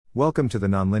Welcome to the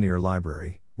Nonlinear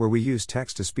Library, where we use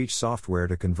text-to-speech software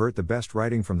to convert the best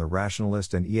writing from the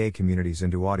Rationalist and EA communities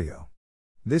into audio.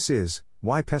 This is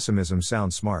Why Pessimism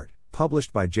Sounds Smart,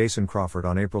 published by Jason Crawford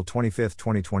on April 25,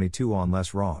 2022 on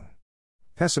Less Wrong.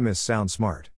 Pessimists sound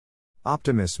smart.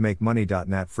 Optimists make money.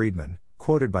 Nat Friedman,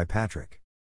 quoted by Patrick.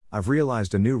 I've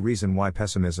realized a new reason why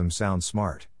pessimism sounds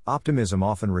smart. Optimism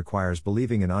often requires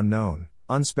believing in unknown,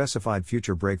 unspecified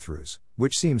future breakthroughs,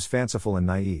 which seems fanciful and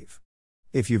naive.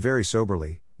 If you very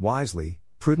soberly, wisely,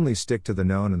 prudently stick to the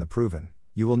known and the proven,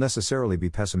 you will necessarily be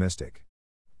pessimistic.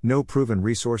 No proven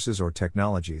resources or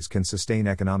technologies can sustain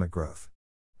economic growth.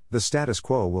 The status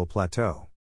quo will plateau.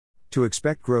 To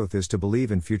expect growth is to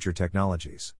believe in future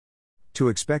technologies. To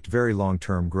expect very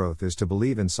long-term growth is to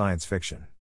believe in science fiction.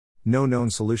 No known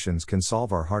solutions can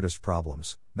solve our hardest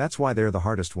problems, that's why they're the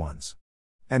hardest ones.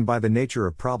 And by the nature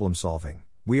of problem solving,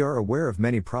 we are aware of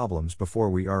many problems before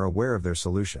we are aware of their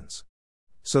solutions.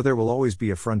 So there will always be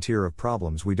a frontier of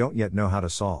problems we don't yet know how to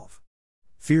solve.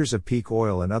 Fears of peak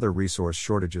oil and other resource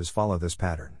shortages follow this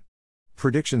pattern.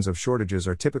 Predictions of shortages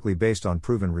are typically based on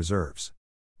proven reserves.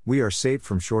 We are saved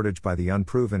from shortage by the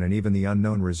unproven and even the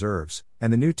unknown reserves,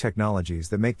 and the new technologies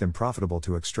that make them profitable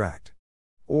to extract.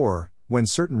 Or, when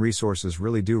certain resources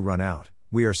really do run out,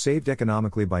 we are saved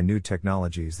economically by new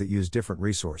technologies that use different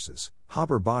resources.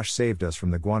 Haber-Bosch saved us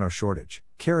from the guano shortage,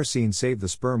 kerosene saved the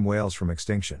sperm whales from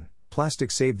extinction,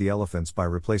 plastic saved the elephants by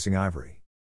replacing ivory.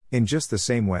 In just the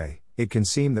same way, it can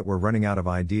seem that we're running out of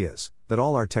ideas, that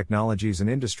all our technologies and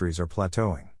industries are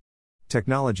plateauing.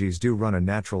 Technologies do run a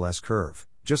natural S-curve,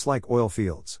 just like oil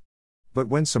fields. But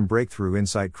when some breakthrough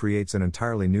insight creates an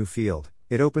entirely new field,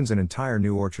 it opens an entire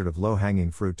new orchard of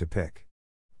low-hanging fruit to pick.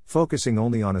 Focusing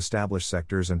only on established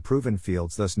sectors and proven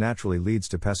fields thus naturally leads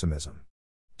to pessimism.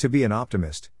 To be an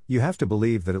optimist, you have to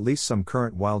believe that at least some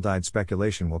current wild-eyed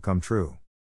speculation will come true.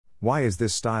 Why is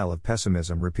this style of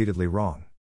pessimism repeatedly wrong?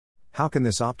 How can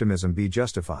this optimism be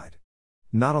justified?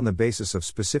 Not on the basis of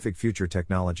specific future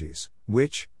technologies,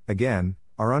 which, again,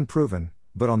 are unproven,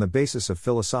 but on the basis of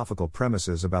philosophical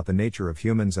premises about the nature of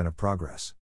humans and of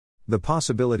progress. The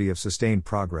possibility of sustained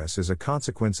progress is a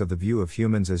consequence of the view of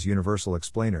humans as universal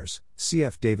explainers,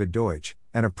 cf. David Deutsch,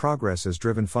 and of progress as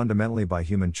driven fundamentally by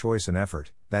human choice and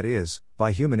effort, that is,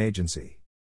 by human agency.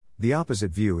 The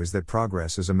opposite view is that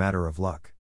progress is a matter of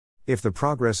luck. If the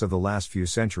progress of the last few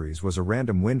centuries was a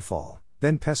random windfall,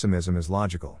 then pessimism is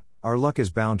logical. Our luck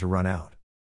is bound to run out.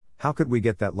 How could we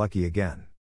get that lucky again?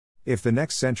 If the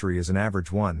next century is an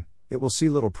average one, it will see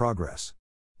little progress.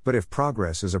 But if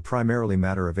progress is a primarily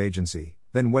matter of agency,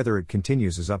 then whether it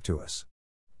continues is up to us.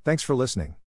 Thanks for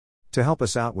listening. To help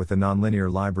us out with the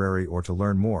Nonlinear Library or to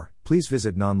learn more, please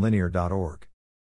visit nonlinear.org.